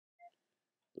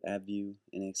LabVIEW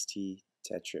NXT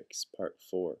Tetrix Part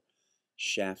 4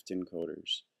 Shaft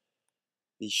Encoders.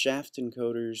 The shaft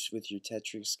encoders with your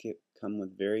Tetrix kit come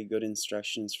with very good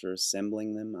instructions for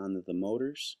assembling them onto the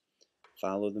motors.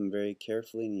 Follow them very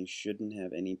carefully and you shouldn't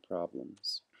have any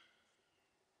problems.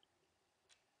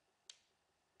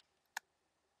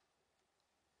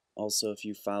 Also, if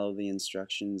you follow the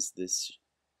instructions, this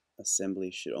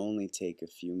assembly should only take a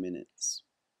few minutes.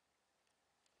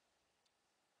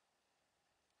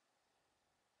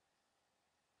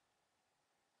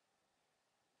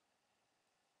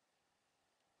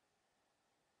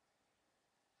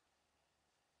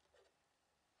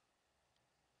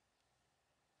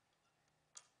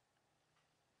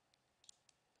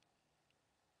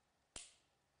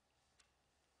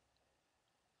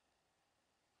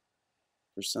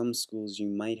 For some schools, you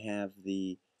might have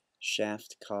the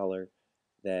shaft collar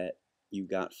that you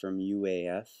got from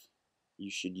UAF. You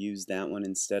should use that one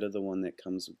instead of the one that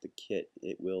comes with the kit.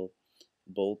 It will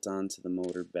bolt onto the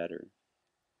motor better.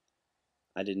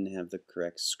 I didn't have the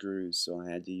correct screws, so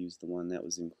I had to use the one that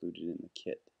was included in the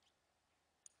kit.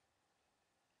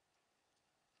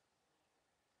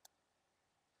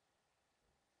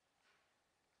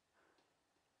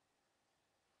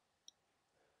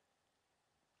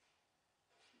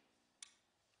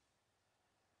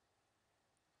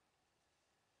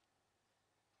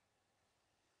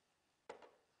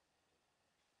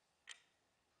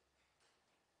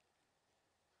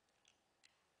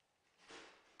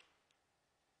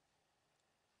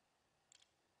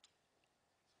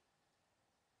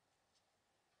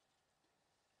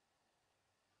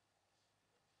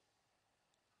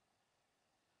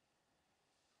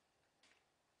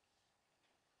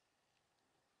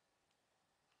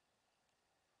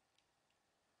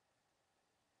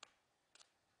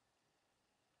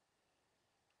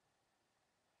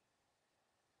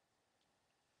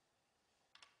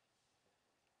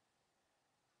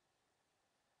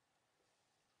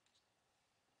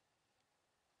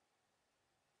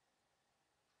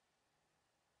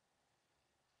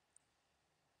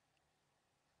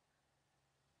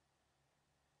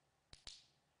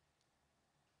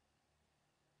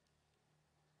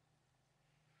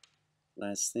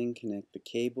 Last thing, connect the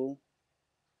cable.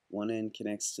 One end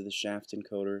connects to the shaft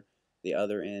encoder, the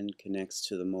other end connects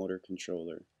to the motor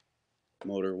controller.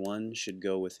 Motor 1 should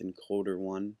go with encoder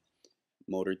 1,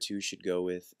 motor 2 should go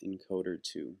with encoder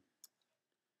 2.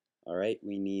 Alright,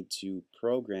 we need to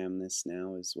program this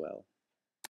now as well.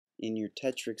 In your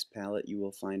Tetrix palette, you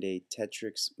will find a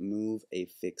Tetrix Move a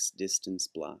Fixed Distance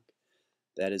block.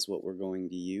 That is what we're going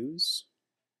to use.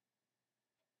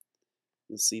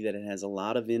 You'll see that it has a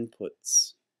lot of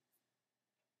inputs.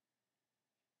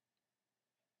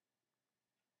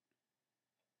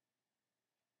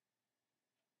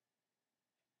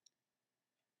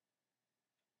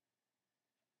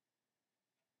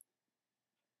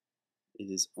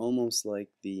 It is almost like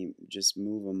the just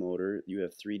move a motor. You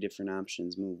have three different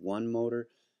options. Move one motor,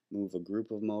 move a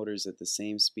group of motors at the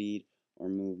same speed, or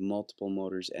move multiple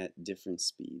motors at different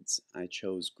speeds. I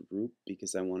chose group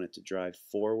because I want it to drive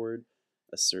forward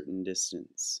a certain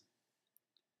distance.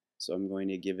 So I'm going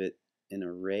to give it an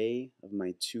array of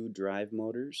my two drive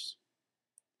motors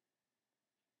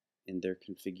and their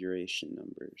configuration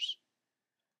numbers.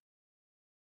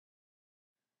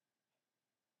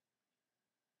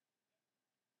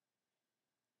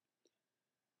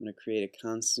 I'm going to create a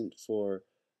constant for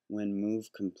when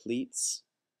move completes,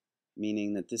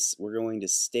 meaning that we're going to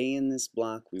stay in this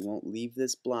block. We won't leave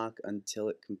this block until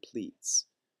it completes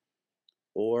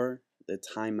or the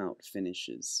timeout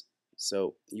finishes.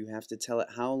 So you have to tell it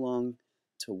how long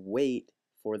to wait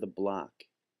for the block.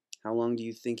 How long do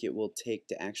you think it will take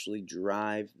to actually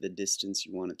drive the distance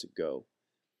you want it to go?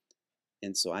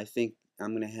 And so I think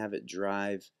I'm going to have it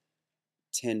drive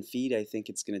 10 feet. I think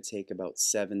it's going to take about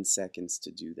 7 seconds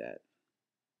to do that.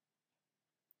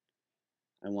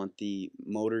 I want the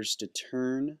motors to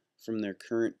turn from their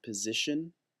current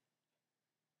position.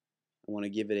 I want to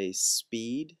give it a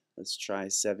speed. Let's try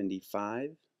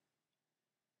 75.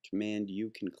 Command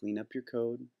U can clean up your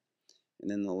code.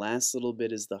 And then the last little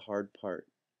bit is the hard part.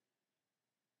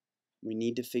 We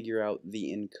need to figure out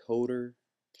the encoder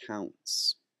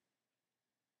counts.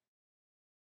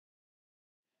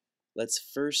 Let's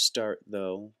first start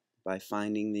though by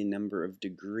finding the number of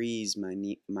degrees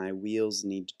my wheels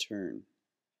need to turn.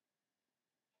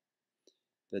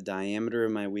 The diameter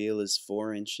of my wheel is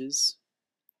 4 inches.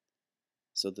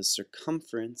 So the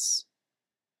circumference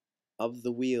of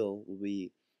the wheel will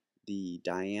be the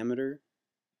diameter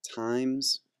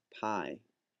times pi.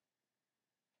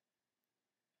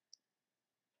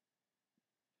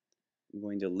 I'm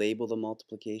going to label the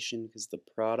multiplication because the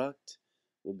product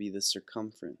will be the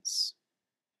circumference.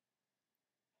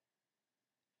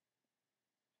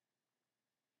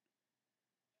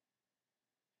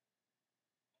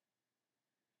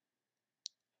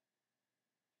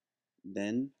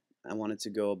 Then I want it to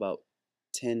go about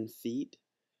 10 feet,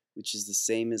 which is the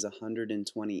same as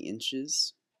 120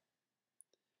 inches.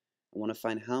 I want to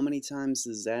find how many times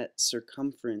does that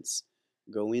circumference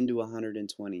go into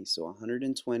 120. So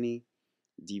 120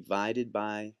 divided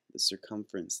by the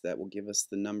circumference. That will give us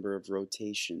the number of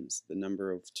rotations, the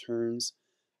number of turns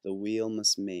the wheel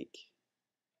must make.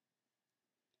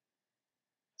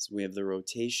 So we have the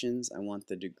rotations, I want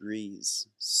the degrees.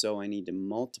 So I need to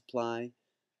multiply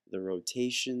the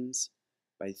rotations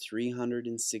by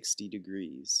 360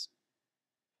 degrees.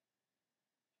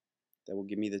 That will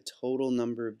give me the total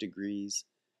number of degrees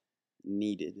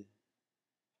needed.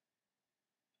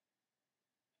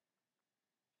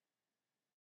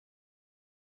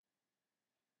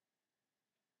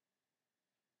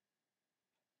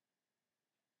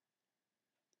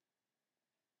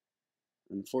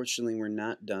 Unfortunately, we're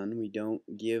not done. We don't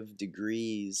give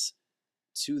degrees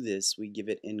to this, we give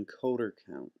it encoder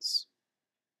counts.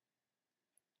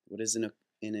 What is an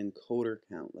encoder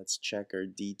count? Let's check our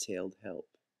detailed help.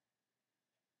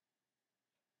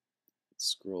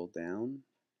 Scroll down.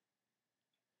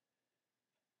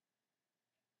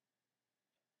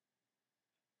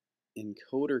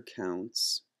 Encoder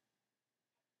counts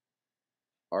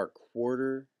are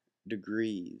quarter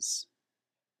degrees.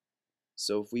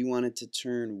 So if we wanted to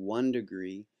turn 1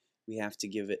 degree, we have to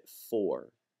give it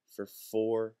 4 for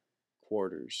 4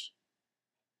 quarters.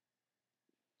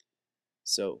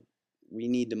 So we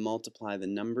need to multiply the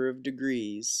number of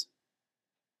degrees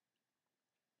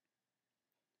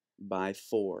by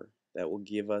 4. That will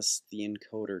give us the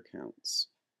encoder counts.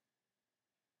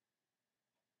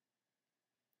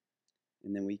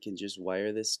 And then we can just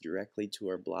wire this directly to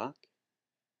our block.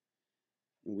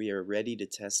 And we are ready to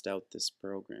test out this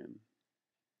program.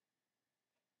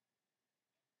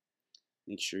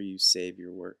 Make sure you save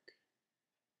your work.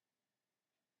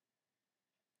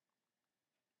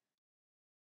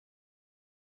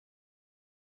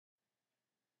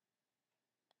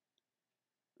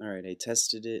 Alright, I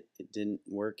tested it. It didn't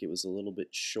work. It was a little bit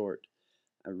short.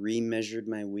 I remeasured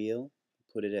my wheel,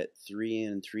 put it at 3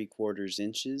 3/4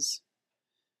 inches.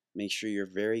 Make sure you're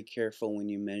very careful when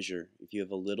you measure. If you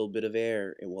have a little bit of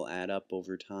error, it will add up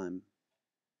over time.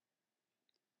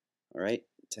 Alright,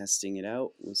 testing it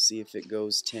out. We'll see if it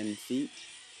goes 10 feet.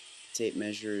 Tape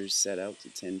measure is set out to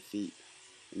 10 feet,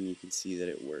 and you can see that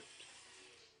it worked.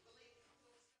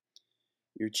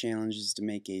 Your challenge is to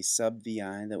make a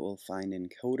sub-VI that will find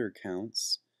encoder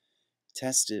counts.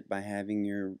 Test it by having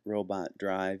your robot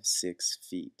drive 6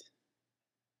 feet.